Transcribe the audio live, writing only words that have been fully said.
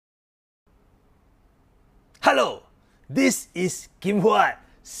Hello, this is Kim Huat,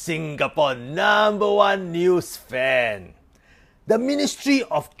 Singapore #1 news fan. The Ministry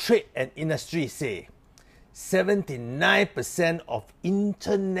of Trade and Industry say 79% of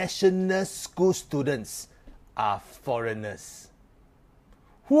international school students are foreigners.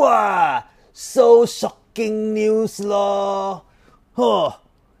 Wow, so shocking news lor.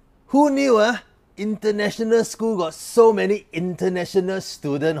 Who knew international school got so many international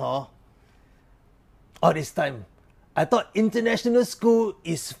students All this time, I thought international school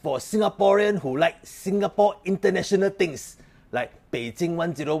is for Singaporeans who like Singapore international things like Beijing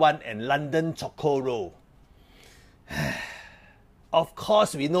 101 and London Choco Roll. Of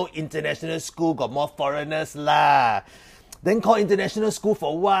course, we know international school got more foreigners lah. Then call international school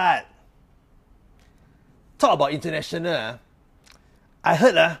for what? Talk about international. I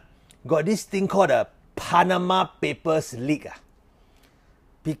heard got this thing called the Panama Papers leak.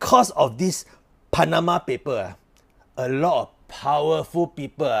 Because of this Panama paper, a lot of powerful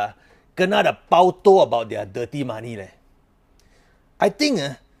people kena the pauto about their dirty money leh. I think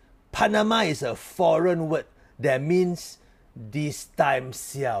Panama is a foreign word that means this time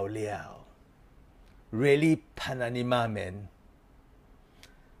xiao liao. Really Pananima, man.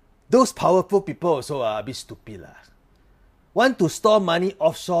 Those powerful people also are a bit stupid lah. Want to store money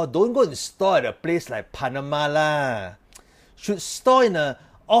offshore, don't go and store at a place like Panama lah. Should store in a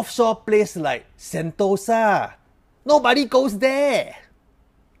offshore place like Sentosa. Nobody goes there.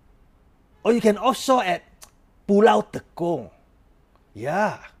 Or you can offshore at Pulau Tekong.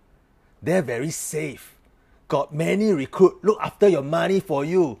 Yeah, they're very safe. Got many recruit look after your money for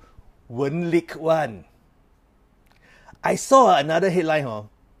you. Won't leak one. I saw another headline.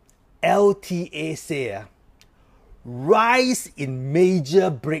 LTA say rise in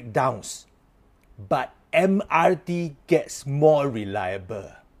major breakdowns, but MRT gets more reliable.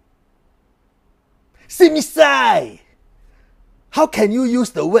 Simisai! How can you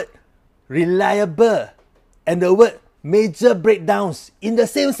use the word reliable and the word major breakdowns in the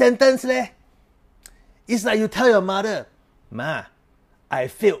same sentence leh? It's like you tell your mother, Ma, I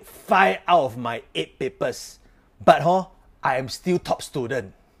failed 5 out of my 8 papers, but I am still top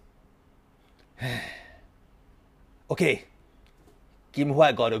student. Okay, Kim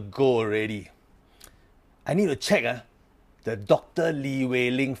Huat gotta go already. I need to check the Dr. Lee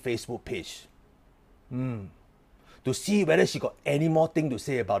Wei Ling Facebook page. To see whether she got any more thing to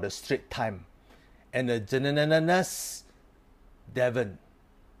say about the Straits Times and the Janananas Devon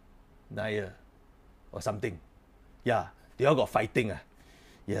Nair or something. Yeah, they all got fighting.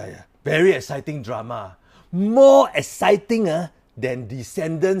 Yeah. Very exciting drama. More exciting than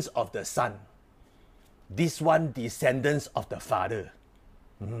Descendants of the Sun. This one, Descendants of the Father.